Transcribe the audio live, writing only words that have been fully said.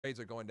Trades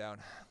are going down.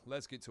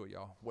 Let's get to it,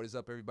 y'all. What is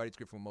up, everybody? It's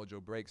Griff from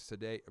Mojobreak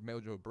today.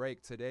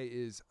 Mojobreak today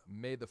is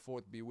May the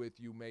 4th. Be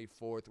with you, May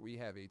 4th. We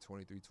have a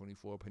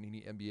 23-24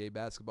 Panini NBA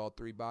basketball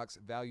 3-box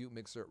value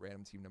mixer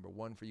random team number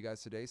 1 for you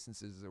guys today. Since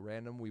this is a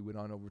random, we went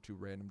on over to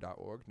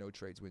random.org. No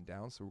trades went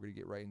down, so we're going to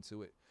get right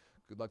into it.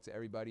 Good luck to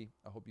everybody.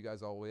 I hope you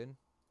guys all win.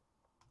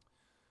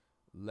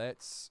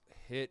 Let's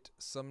hit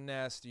some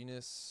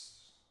nastiness.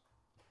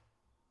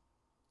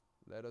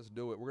 Let us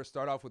do it. We're going to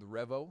start off with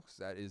Revo, because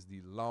that is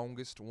the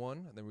longest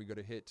one. And then we're going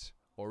to hit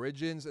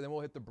Origins, and then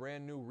we'll hit the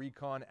brand new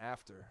Recon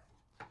after.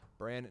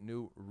 Brand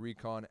new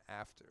Recon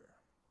after.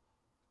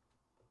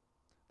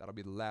 That'll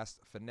be the last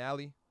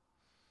finale.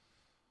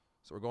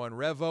 So we're going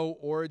Revo,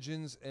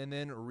 Origins, and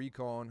then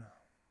Recon.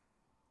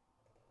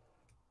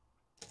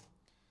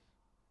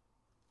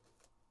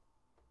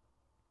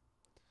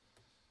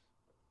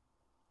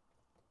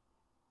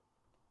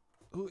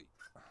 Ooh.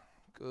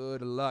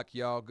 Good luck,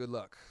 y'all. Good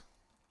luck.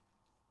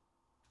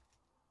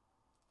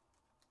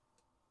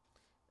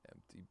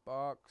 Empty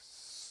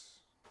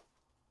box.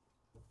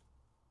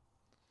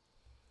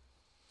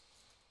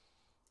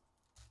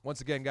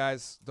 Once again,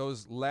 guys,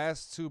 those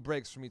last 2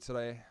 breaks for me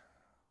today,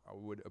 I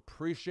would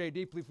appreciate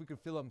deeply if we could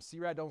fill them.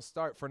 C-Rad don't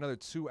start for another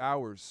 2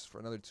 hours.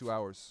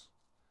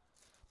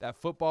 That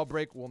football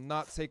break will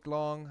not take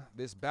long.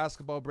 This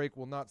basketball break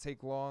will not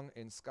take long.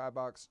 And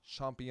Skybox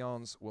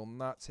Champions will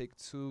not take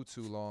too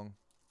long.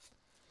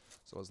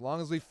 So as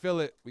long as we fill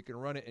it, we can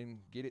run it and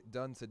get it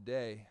done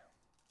today.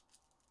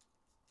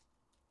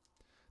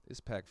 This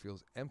pack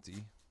feels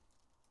empty.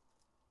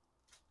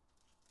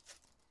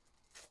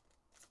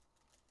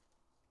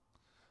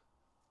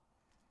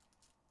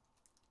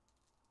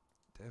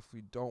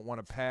 Definitely don't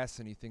want to pass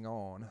anything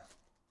on.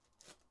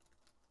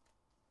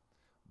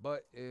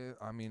 But,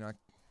 I mean, I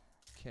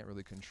can't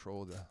really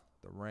control the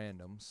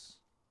randoms.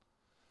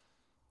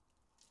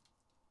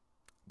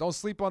 Don't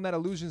sleep on that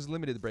Illusions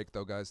Limited break,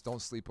 though, guys.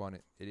 Don't sleep on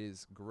it. It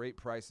is great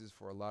prices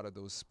for a lot of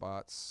those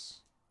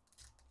spots.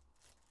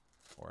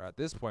 Or at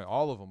this point,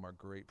 all of them are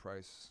great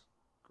price.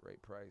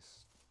 Great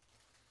price.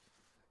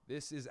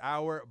 This is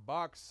our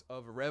box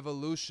of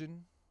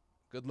Revolution.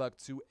 Good luck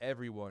to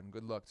everyone.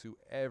 Good luck to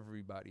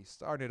everybody.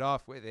 Started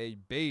off with a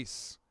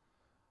base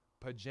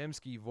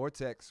Pajemski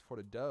Vortex for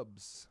the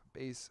Dubs.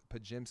 Base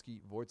Pajemski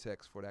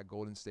Vortex for that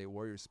Golden State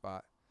Warriors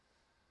spot.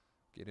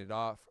 Getting it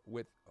off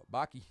with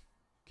Baki.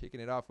 Kicking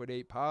it off with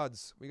 8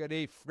 pods. We got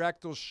a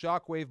Fractal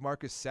Shockwave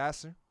Marcus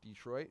Sasser,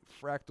 Detroit.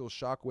 Fractal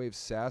Shockwave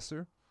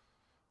Sasser.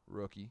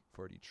 Rookie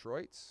for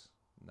Detroit.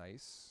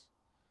 Nice.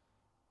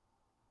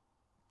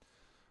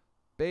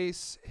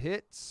 Base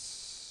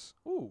hits.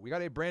 Ooh, we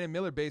got a Brandon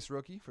Miller base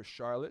rookie for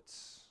Charlotte.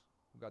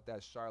 We got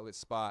that Charlotte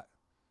spot.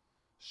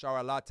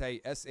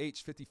 Charlotte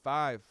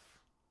SH55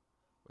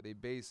 with a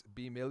base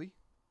B Millie.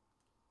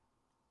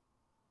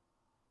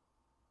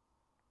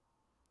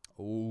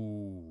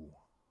 Ooh.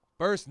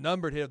 First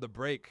numbered hit of the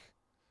break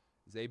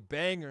is a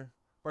banger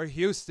for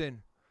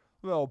Houston.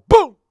 Little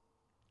boom.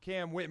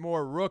 Cam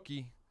Whitmore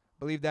rookie. I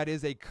believe that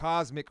is a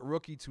Cosmic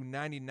rookie to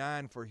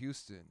 99 for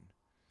Houston.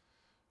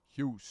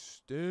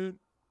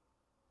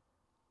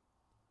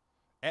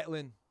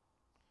 Etlin.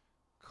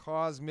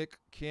 Cosmic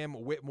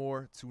Cam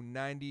Whitmore to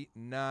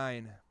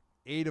 99.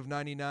 8 of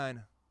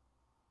 99.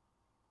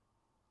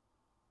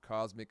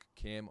 Cosmic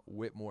Cam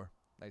Whitmore.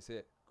 Nice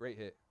hit. Great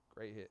hit.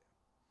 Great hit.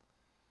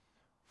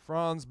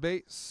 Franz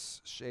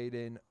base.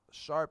 Shaden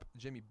Sharp.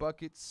 Jimmy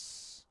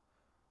Buckets.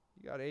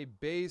 You got a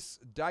base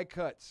die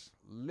cut.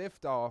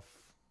 Liftoff.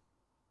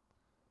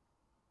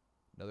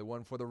 Another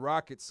one for the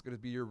Rockets. Going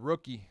to be your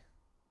rookie,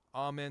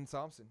 Amen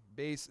Thompson.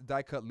 Base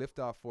die cut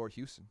liftoff for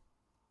Houston.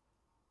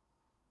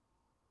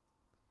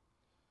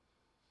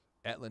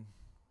 Etlin.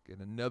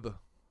 Getting another.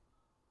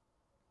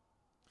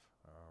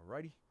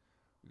 Alrighty.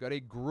 We got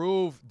a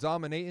Groove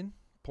dominating.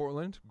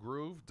 Portland.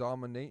 Groove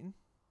dominating.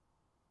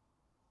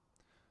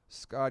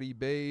 Scotty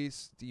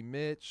base. D.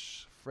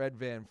 Mitch. Fred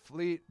Van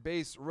Fleet.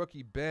 Base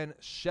rookie Ben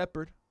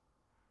Shepard.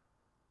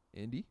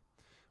 Indy.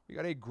 We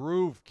got a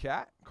Groove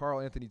cat. Karl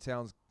Anthony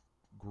Towns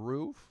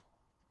Groove.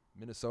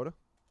 Minnesota.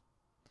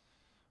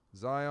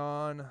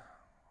 Zion.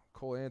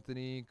 Cole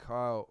Anthony.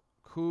 Kyle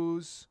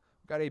Kuz.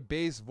 Got a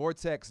base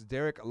Vortex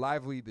Derek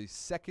Lively the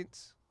second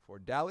for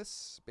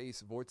Dallas.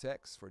 Base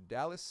Vortex for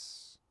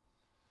Dallas.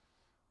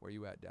 Where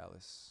you at,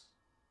 Dallas?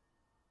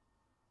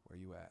 Where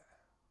you at?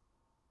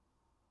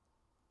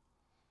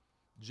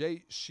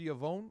 Jay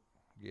Schiavone.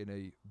 Getting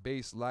a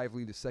base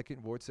Lively the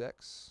second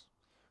Vortex.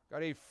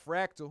 Got a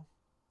Fractal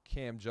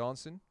Cam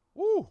Johnson.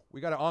 Woo!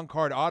 We got an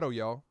on-card auto,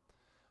 y'all.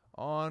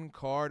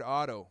 On-card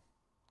auto.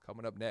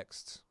 Coming up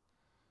next.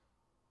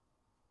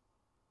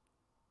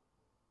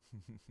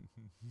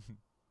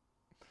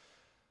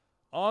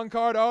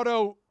 On-card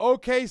auto,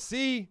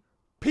 OKC,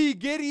 P.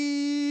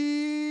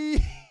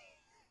 Giddy.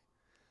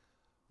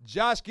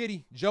 Josh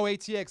Giddey, Joe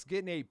ATX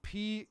getting a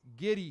P.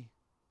 Giddy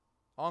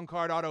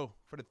on-card auto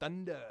for the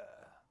Thunder.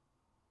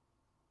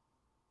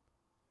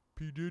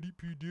 P. Diddy.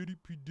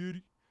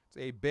 It's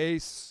a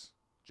base,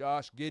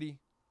 Josh Giddey,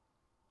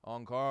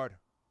 on card.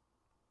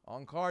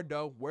 On card,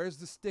 though. Where's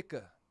the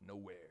sticker?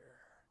 nowhere.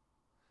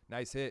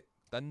 Nice hit.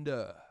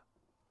 Thunder.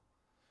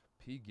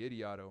 P.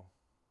 Giddy auto.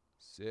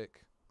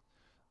 Sick.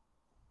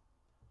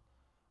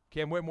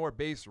 Cam Whitmore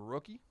base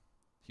rookie.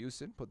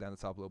 Houston. Put that in the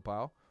top little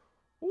pile.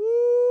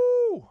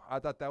 Ooh. I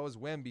thought that was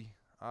Wemby.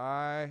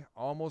 I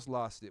almost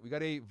lost it. We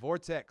got a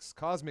Vortex.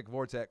 Cosmic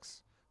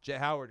Vortex. Jet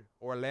Howard.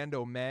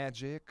 Orlando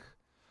Magic.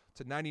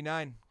 To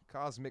 99.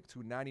 Cosmic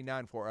to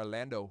 99 for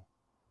Orlando.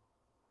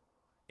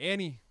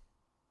 Annie.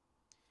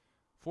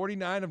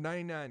 49 of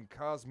 99.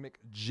 Cosmic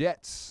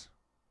Jets.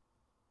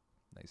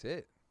 Nice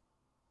hit.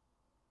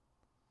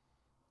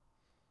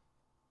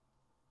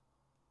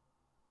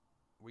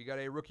 We got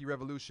a Rookie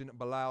Revolution.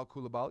 Bilal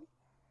Coulibaly.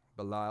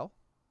 Bilal.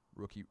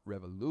 Rookie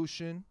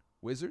Revolution.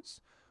 Wizards.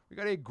 We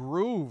got a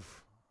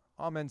Groove.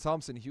 Amen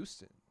Thompson.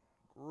 Houston.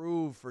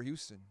 Groove for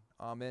Houston.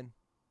 Amen.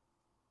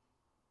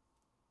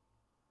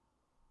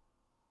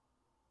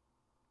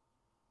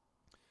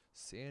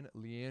 San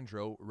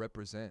Leandro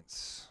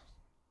represents.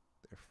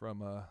 They're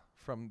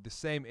from the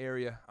same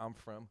area I'm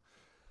from.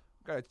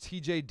 Got a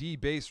TJD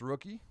base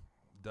rookie.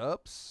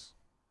 Dubs.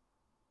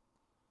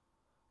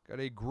 Got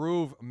a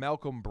Groove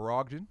Malcolm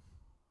Brogdon.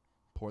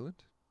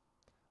 Portland.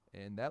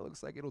 And that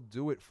looks like it'll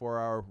do it for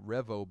our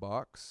Revo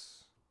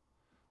box.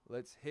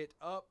 Let's hit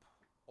up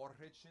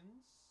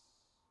Origins.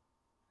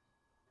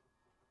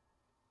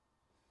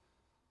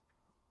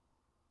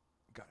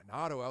 Got an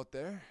auto out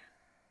there.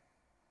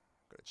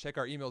 Gotta check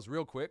our emails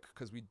real quick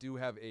because we do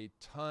have a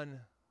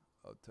ton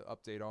to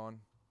update on.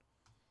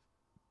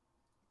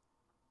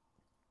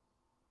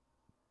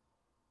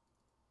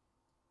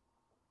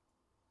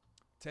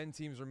 Ten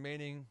teams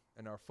remaining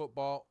in our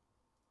football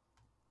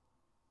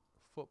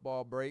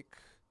break.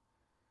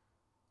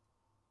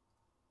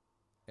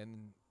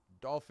 And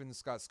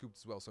Dolphins got scooped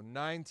as well. So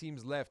 9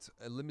 teams left,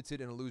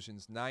 limited in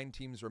illusions. 9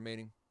 teams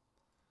remaining.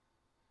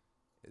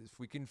 If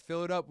we can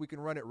fill it up, we can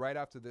run it right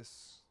after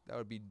this. That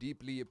would be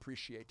deeply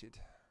appreciated.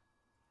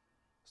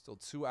 Still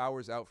 2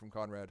 hours out from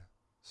Conrad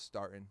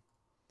starting.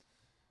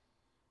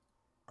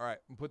 All right,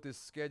 we'll put this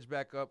sketch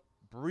back up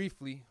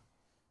briefly.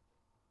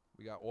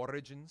 We got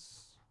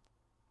Origins.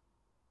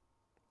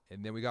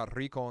 And then we got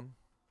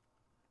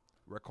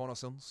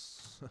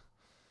Reconnaissance.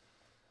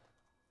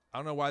 I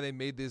don't know why they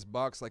made this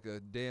box like a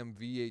damn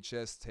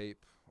VHS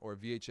tape or a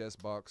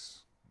VHS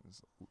box.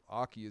 It's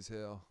awky as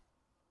hell.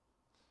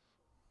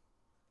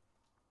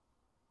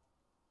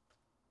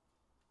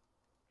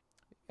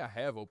 I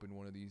have opened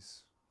one of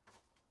these.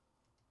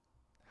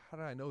 How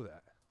did I know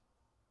that?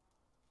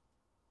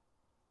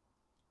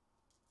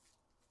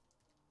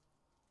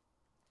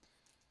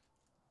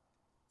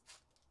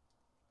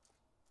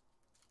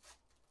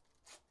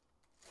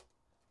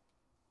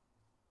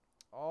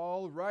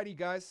 Alrighty,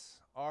 guys.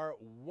 Our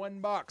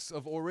 1 box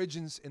of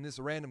Origins in this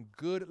random.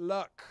 Good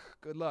luck.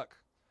 Good luck.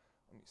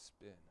 Let me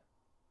spin.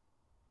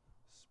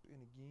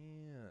 Spin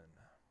again.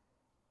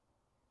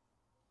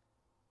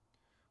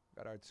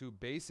 Got our 2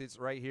 base hits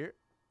right here.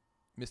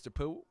 Mr.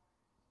 Pooh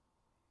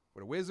for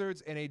the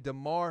Wizards and a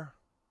DeMar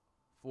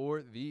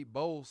for the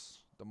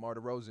Bulls. DeMar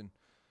DeRozan.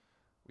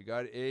 We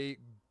got a,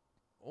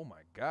 oh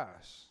my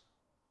gosh.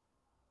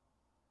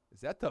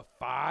 Is that the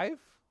 5?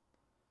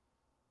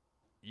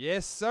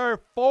 Yes, sir.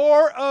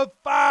 4 of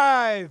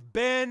 5.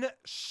 Ben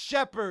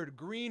Shepherd.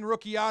 Green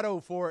rookie auto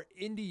for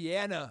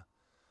Indiana.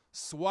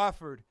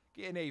 Swafford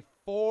getting a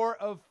 4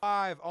 of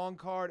 5 on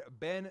card.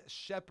 Ben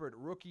Shepherd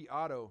rookie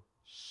auto.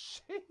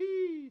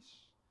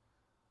 Sheesh.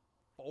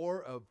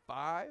 4 of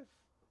 5.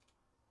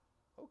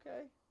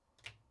 Okay.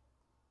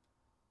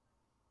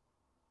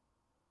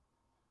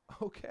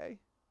 Okay.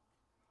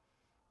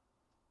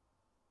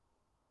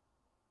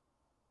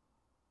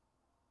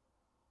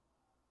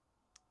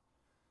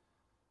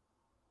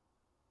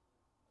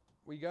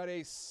 We got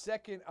a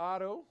second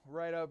auto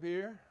right up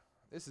here.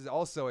 This is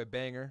also a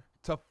banger.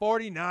 To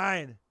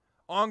 49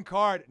 on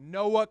card,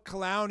 Noah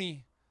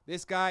Clowney.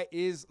 This guy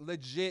is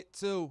legit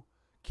too.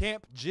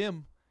 Camp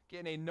Jim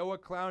getting a Noah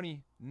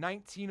Clowney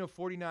 19 of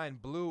 49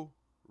 blue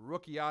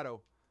rookie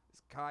auto.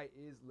 This guy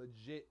is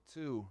legit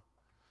too.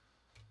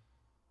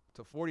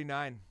 To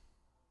 49.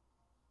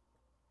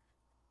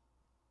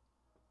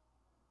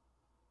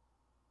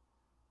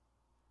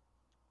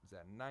 Is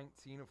that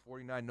 19 of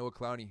 49 Noah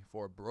Clowney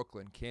for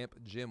Brooklyn. Camp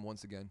Jim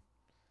once again.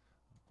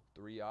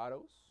 3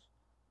 autos.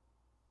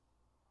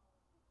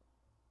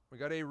 We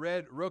got a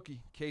red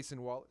rookie, Cason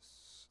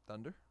Wallace.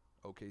 Thunder,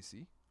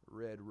 OKC.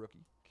 Red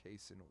rookie,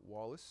 Cason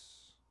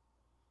Wallace.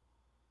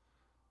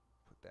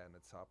 Put that in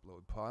the top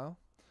load pile.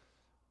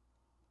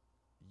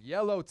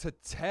 Yellow to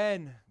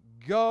 10.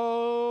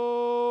 Gold.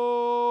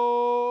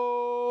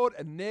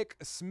 Nick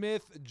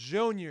Smith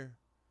Jr.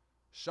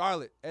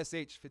 Charlotte,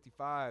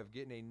 SH55.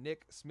 Getting a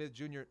Nick Smith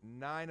Jr.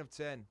 9 of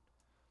 10.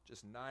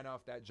 Just 9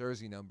 off that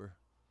jersey number.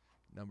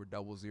 Number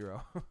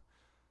 00.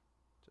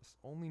 Just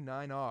only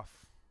 9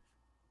 off.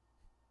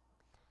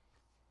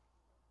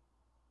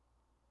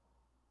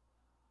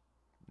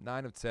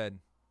 Nine of 10.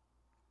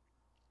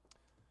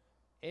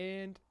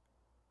 And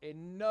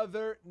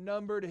another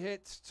numbered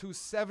hit to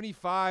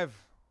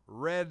 75.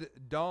 Red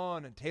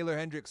Dawn. Taylor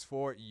Hendricks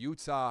for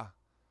Utah.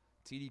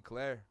 TD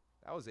Claire.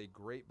 That was a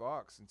great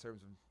box in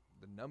terms of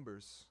the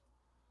numbers.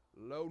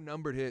 Low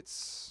numbered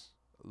hits.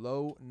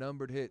 Low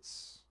numbered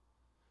hits.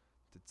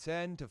 To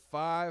 10, to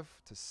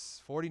 5, to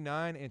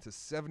 49, and to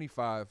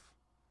 75.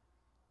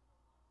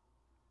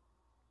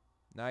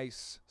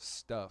 Nice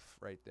stuff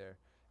right there.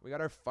 We got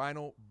our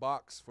final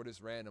box for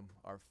this random.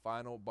 Our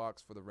final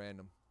box for the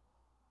random.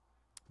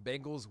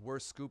 Bengals were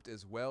scooped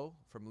as well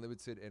from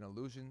Limited and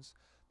Illusions.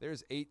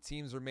 There's 8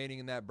 teams remaining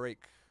in that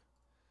break.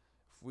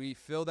 If we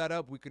fill that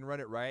up, we can run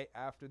it right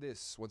after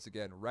this. Once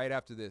again, right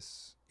after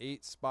this.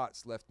 8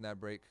 spots left in that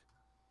break.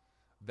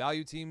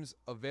 Value teams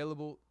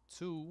available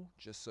too,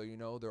 just so you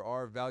know. There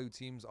are value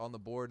teams on the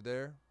board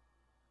there.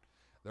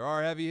 There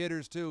are heavy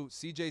hitters too.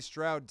 CJ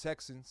Stroud,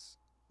 Texans.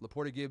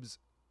 Laporta Gibbs,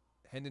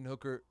 Hendon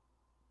Hooker,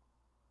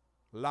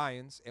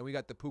 Lions. And we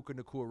got the Puka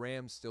Nacua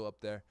Rams still up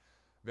there.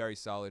 Very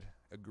solid.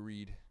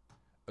 Agreed.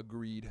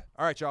 Agreed.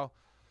 All right, y'all.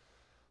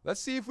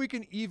 Let's see if we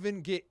can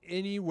even get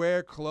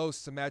anywhere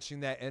close to matching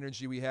that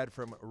energy we had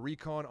from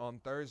Recon on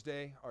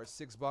Thursday. Our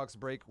 6-box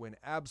break went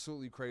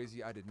absolutely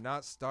crazy. I did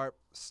not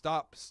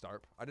stop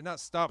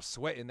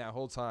sweating that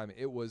whole time.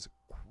 It was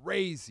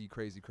crazy,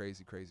 crazy,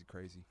 crazy, crazy,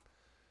 crazy.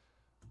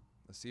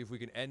 Let's see if we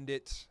can end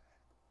it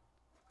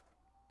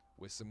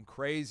with some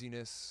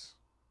craziness.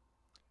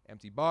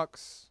 Empty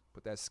box.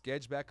 Put that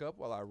sketch back up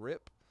while I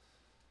rip.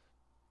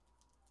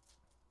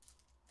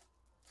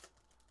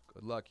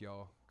 Good luck,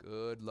 y'all.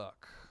 Good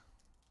luck.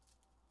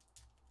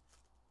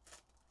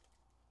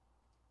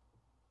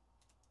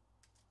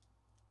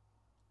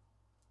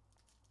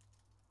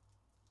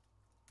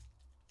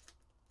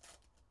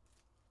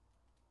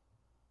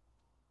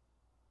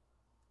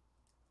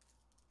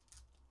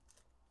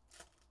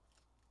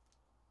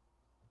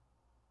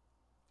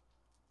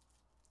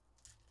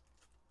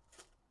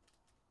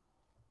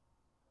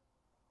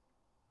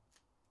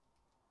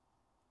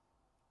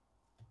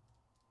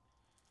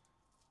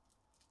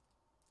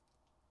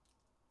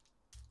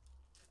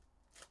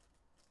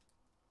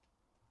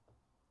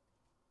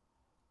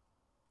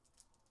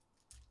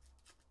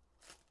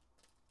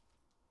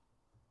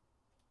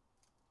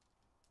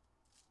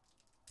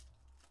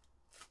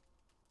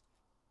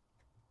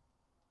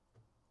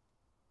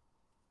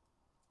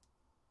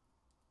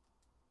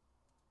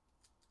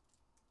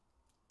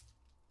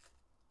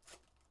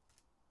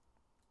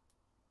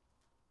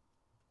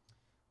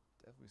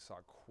 We saw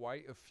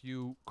quite a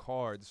few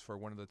cards for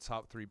one of the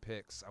top 3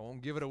 picks. I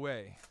won't give it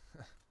away,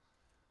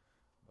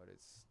 but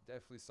it's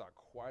definitely saw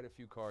quite a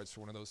few cards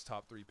for one of those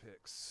top 3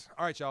 picks.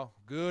 All right, y'all.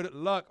 Good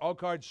luck. All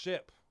cards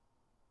ship.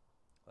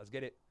 Let's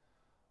get it.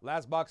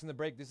 Last box in the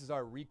break. This is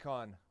our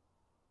Recon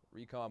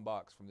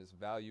box from this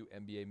Value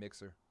NBA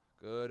Mixer.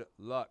 Good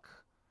luck.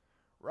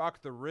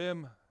 Rock the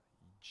Rim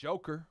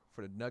Joker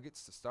for the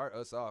Nuggets to start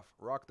us off.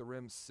 Rock the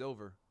Rim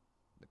Silver.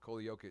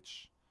 Nikola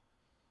Jokic.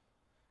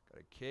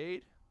 Got a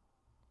Cade.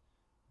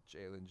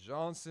 Jalen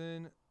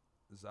Johnson,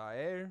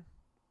 Zaire,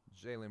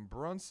 Jalen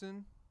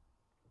Brunson.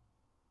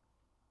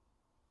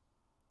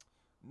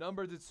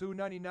 Number to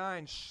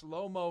 299,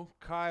 Shlomo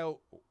Kyle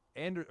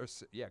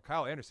Anderson. Yeah,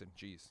 Kyle Anderson.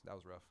 Jeez, that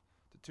was rough.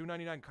 To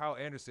 299, Kyle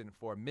Anderson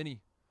for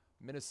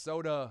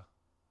Minnesota.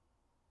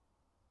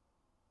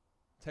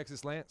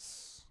 Texas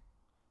Lance.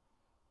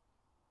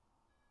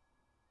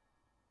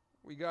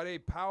 We got a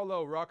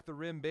Paolo, Rock the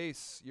Rim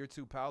base. Year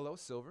 2 Paolo,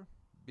 silver.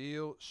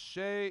 Beal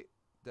Shea.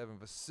 Devin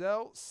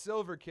Vassell,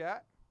 Silver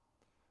Cat.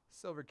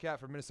 Silver Cat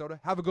for Minnesota.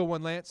 Have a good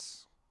one,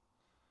 Lance.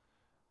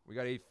 We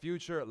got a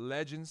Future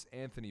Legends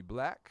Anthony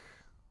Black.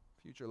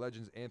 Future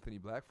Legends Anthony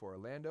Black for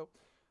Orlando.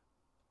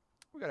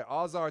 We got an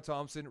Ozar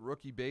Thompson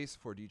rookie base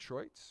for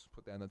Detroit.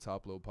 Put that in the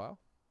top low pile.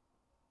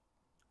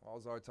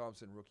 Ozar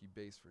Thompson rookie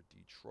base for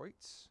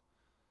Detroit.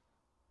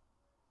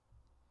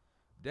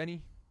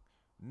 Denny,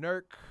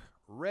 Nurk,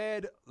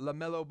 red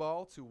LaMelo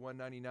Ball to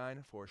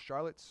 199 for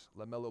Charlotte.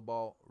 LaMelo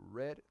Ball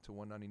red to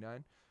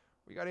 199.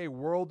 We got a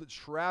World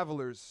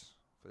Travelers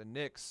for the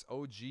Knicks.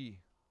 OG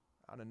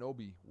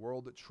Anunoby.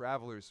 World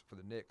Travelers for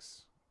the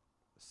Knicks.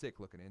 Sick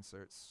looking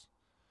inserts.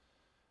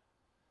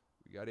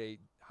 We got a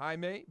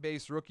Jaime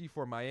base rookie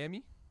for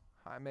Miami.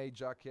 Jaime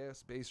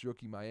Jaquez base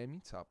rookie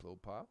Miami. Top low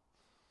pile.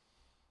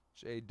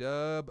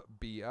 J-Dub,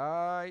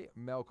 B.I.,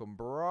 Malcolm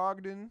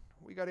Brogdon.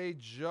 We got a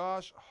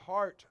Josh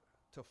Hart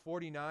to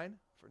 49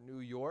 for New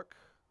York.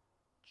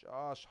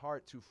 Josh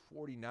Hart to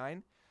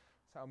 49.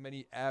 That's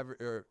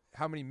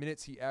how many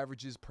minutes he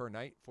averages per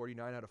night.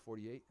 49 out of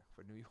 48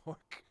 for New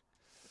York.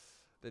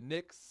 The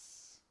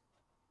Knicks.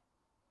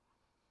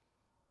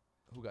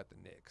 Who got the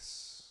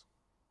Knicks?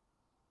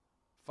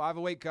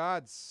 508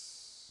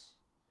 Gods.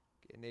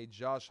 Getting a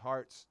Josh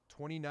Hart.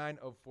 29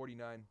 of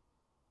 49.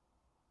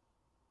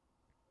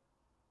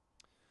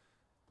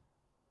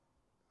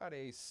 Got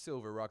a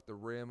silver Rock the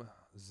Rim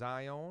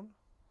Zion.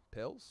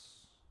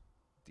 Pels.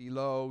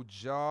 D'Lo,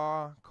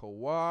 Ja,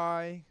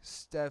 Kawhi,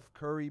 Steph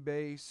Curry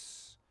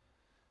base.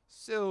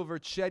 Silver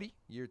Chetty.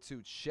 Year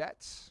 2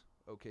 Chet.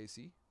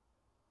 OKC.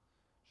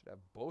 Should have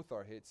both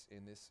our hits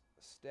in this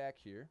stack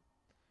here.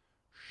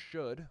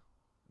 Should.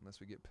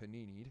 Unless we get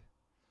Panini'd.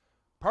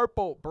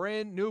 Purple,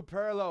 brand new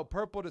parallel.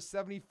 Purple to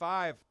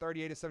 75.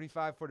 38 to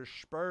 75 for the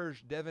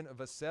Spurs. Devin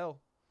Vassell.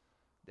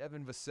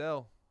 Devin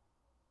Vassell.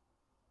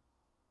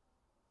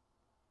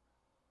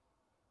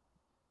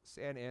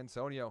 San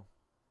Antonio.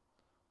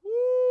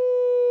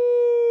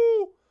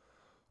 Woo!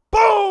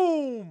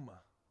 Boom!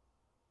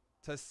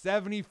 To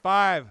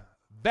 75.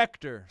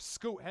 Vector.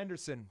 Scoot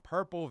Henderson.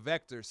 Purple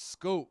Vector.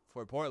 Scoot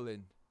for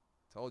Portland.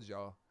 Told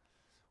y'all.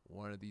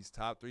 One of these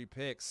top 3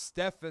 picks.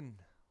 Stefan,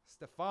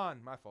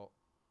 my fault.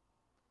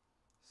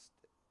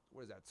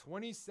 What is that?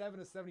 27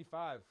 to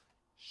 75.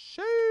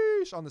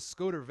 Sheesh. On the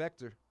scooter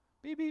Vector.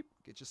 Beep, beep.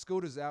 Get your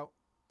scooters out.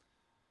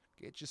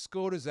 Get your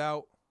scooters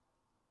out.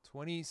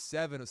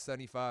 27 of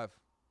 75.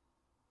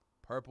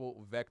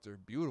 Purple Vector.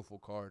 Beautiful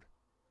card.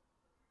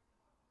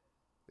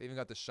 They even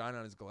got the shine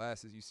on his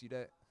glasses. You see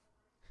that?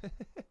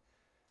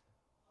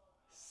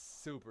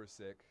 Super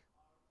sick.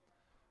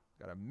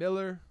 Got a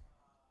Miller.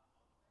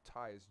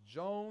 Tyus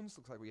Jones.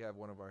 Looks like we have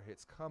one of our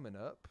hits coming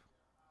up.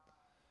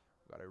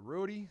 Got a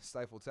Rudy.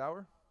 Stifle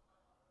Tower.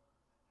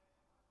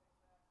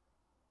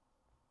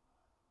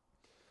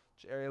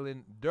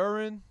 Jalen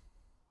Duran.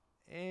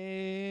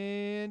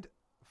 And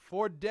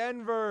for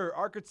Denver,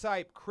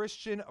 Archetype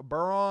Christian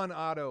Braun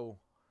auto.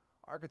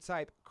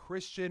 Archetype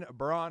Christian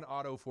Braun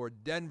auto for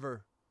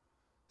Denver.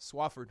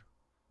 Swafford.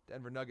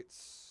 Denver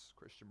Nuggets.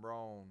 Christian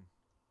Braun.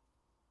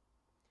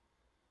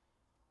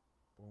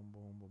 Boom,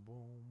 boom, boom,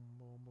 boom,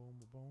 boom, boom,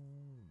 boom,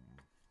 boom.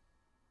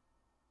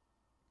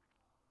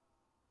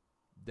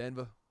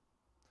 Denver.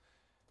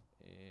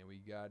 And we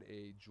got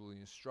a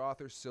Julian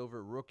Strother,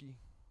 silver rookie.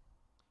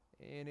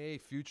 And a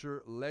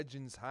Future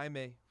Legends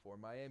Jaime for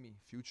Miami.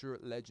 Future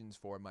Legends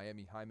for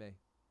Miami Jaime.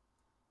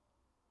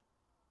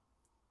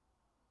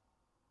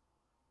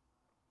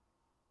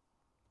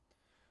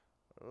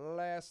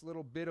 Last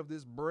little bit of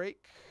this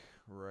break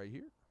right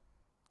here.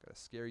 Got a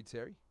Scary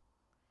Terry.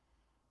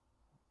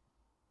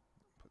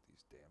 Put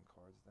these damn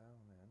cards down,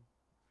 man.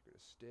 If you're going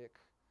to stick.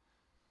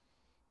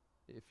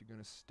 If you're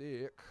going to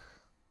stick.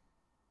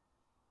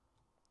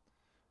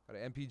 Got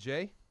an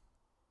MPJ.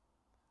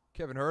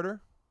 Kevin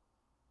Herter.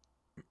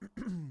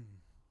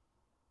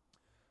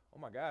 Oh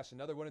my gosh,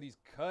 another one of these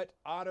cut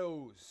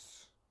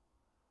autos.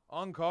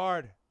 On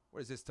card.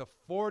 What is this? To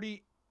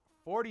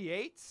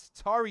 48?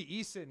 Tari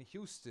Eason,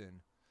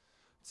 Houston.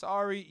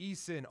 Tari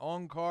Eason,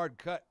 on card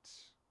cut.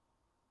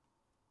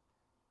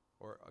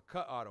 Or a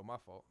cut auto, my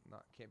fault.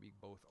 Can't be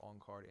both on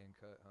card and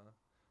cut, huh?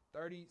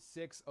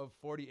 36 of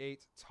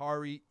 48.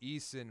 Tari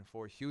Eason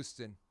for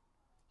Houston.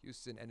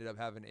 Houston ended up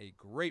having a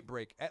great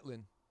break.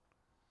 Etlin.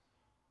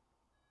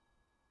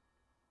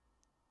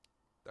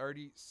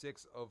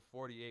 36 of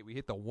 48. We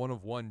hit the 1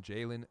 of 1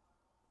 Jalen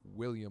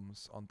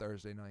Williams on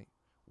Thursday night.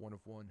 1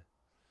 of 1.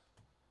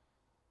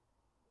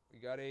 We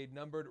got a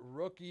numbered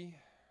rookie.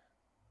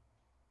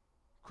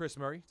 Chris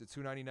Murray to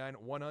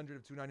 299. 100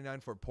 of 299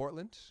 for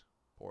Portland.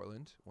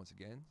 Portland, once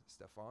again.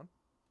 Stefan.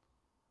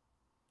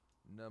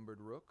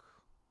 Numbered rook.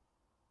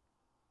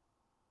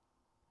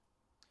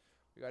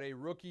 We got a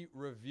rookie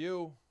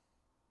review.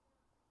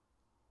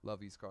 Love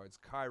these cards.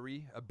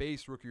 Kyrie. A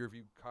base rookie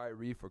review.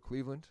 Kyrie for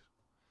Cleveland.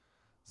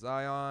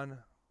 Zion,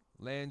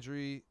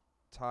 Landry,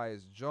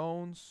 Tyus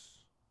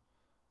Jones.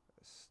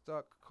 A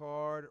stuck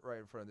card right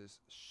in front of this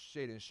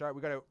Shaden Sharp.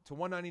 We got a to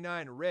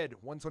 199 red,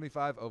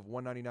 125 of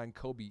 199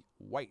 Kobe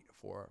White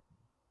for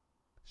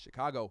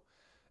Chicago.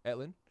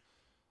 Etlin.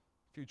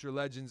 Future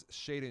Legends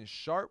Shaden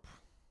Sharp.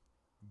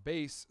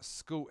 Base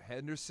Scoot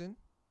Henderson.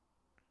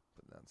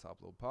 Put that on top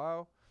little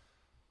pile.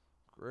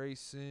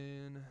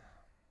 Grayson.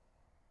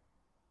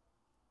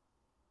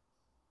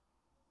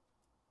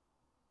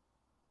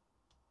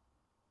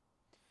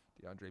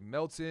 DeAndre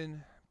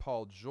Melton,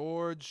 Paul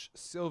George,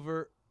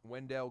 Silver,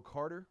 Wendell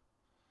Carter.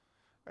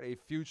 Got a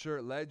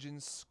Future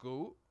Legends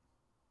Scoot.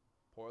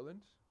 Portland.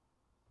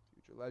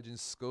 Future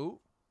Legends Scoot.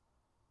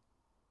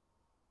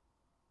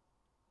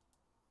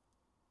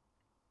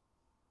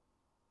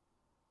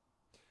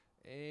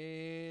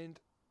 And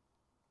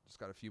just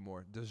got a few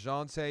more.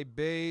 DeJounte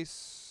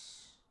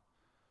base.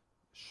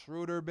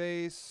 Schroeder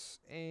base.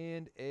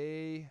 And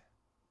a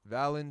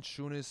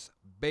Valanciunas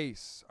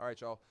base. All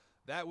right, y'all.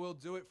 That will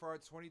do it for our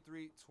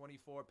 23-24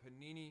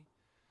 Panini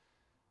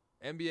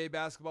NBA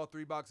Basketball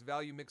 3-box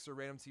value mixer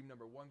random team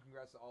number 1.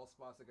 Congrats to all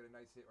spots that got a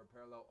nice hit or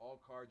parallel. All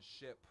cards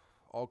ship.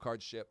 All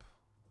cards ship.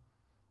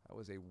 That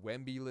was a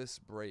Wemby-less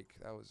break.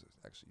 That was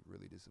actually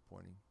really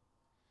disappointing.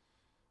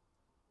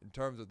 In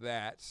terms of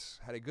that,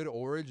 had a good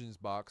Origins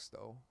box,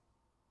 though.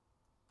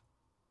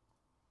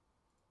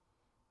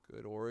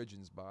 Good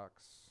Origins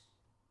box.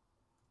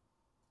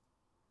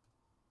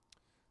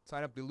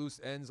 Sign up the loose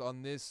ends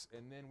on this,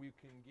 and then we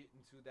can get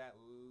into that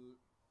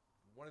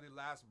one of the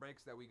last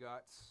breaks that we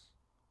got.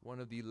 One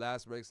of the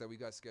last breaks that we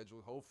got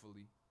scheduled.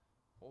 Hopefully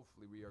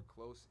we are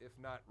close, if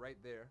not right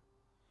there.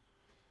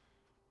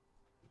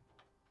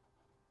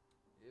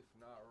 If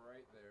not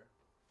right there.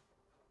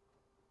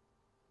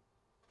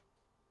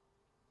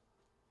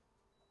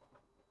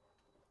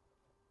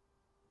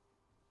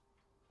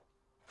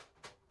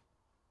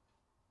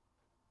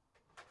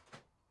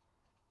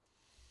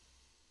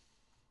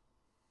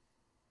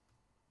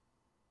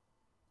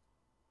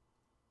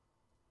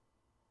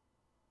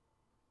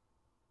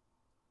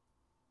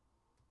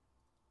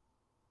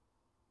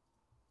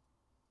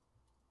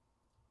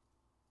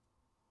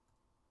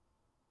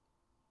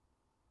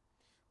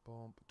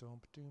 Boom,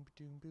 boom, boom,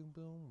 boom, boom,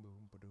 boom,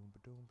 boom,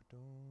 boom,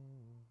 boom,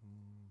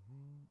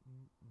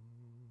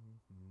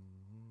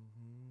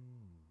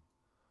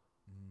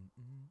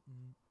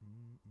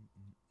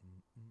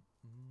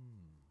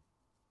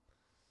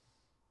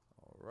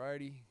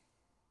 Alrighty.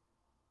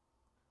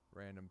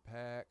 Random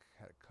pack.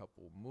 Had a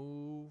couple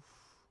move.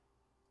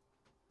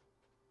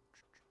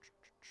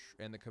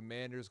 And the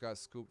Commanders got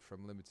scooped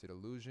from Limited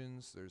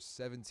Illusions. There's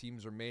 7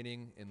 teams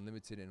remaining in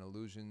Limited and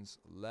Illusions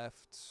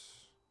left.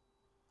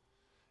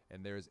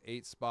 And there's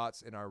 8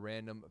 spots in our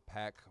random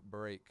pack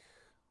break.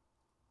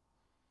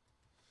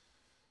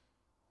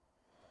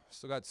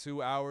 Still got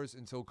 2 hours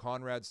until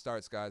Conrad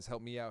starts, guys.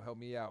 Help me out. Help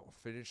me out.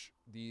 Finish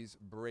these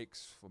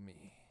breaks for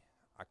me.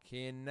 I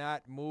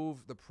cannot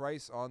move the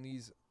price on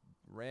these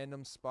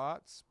random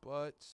spots, but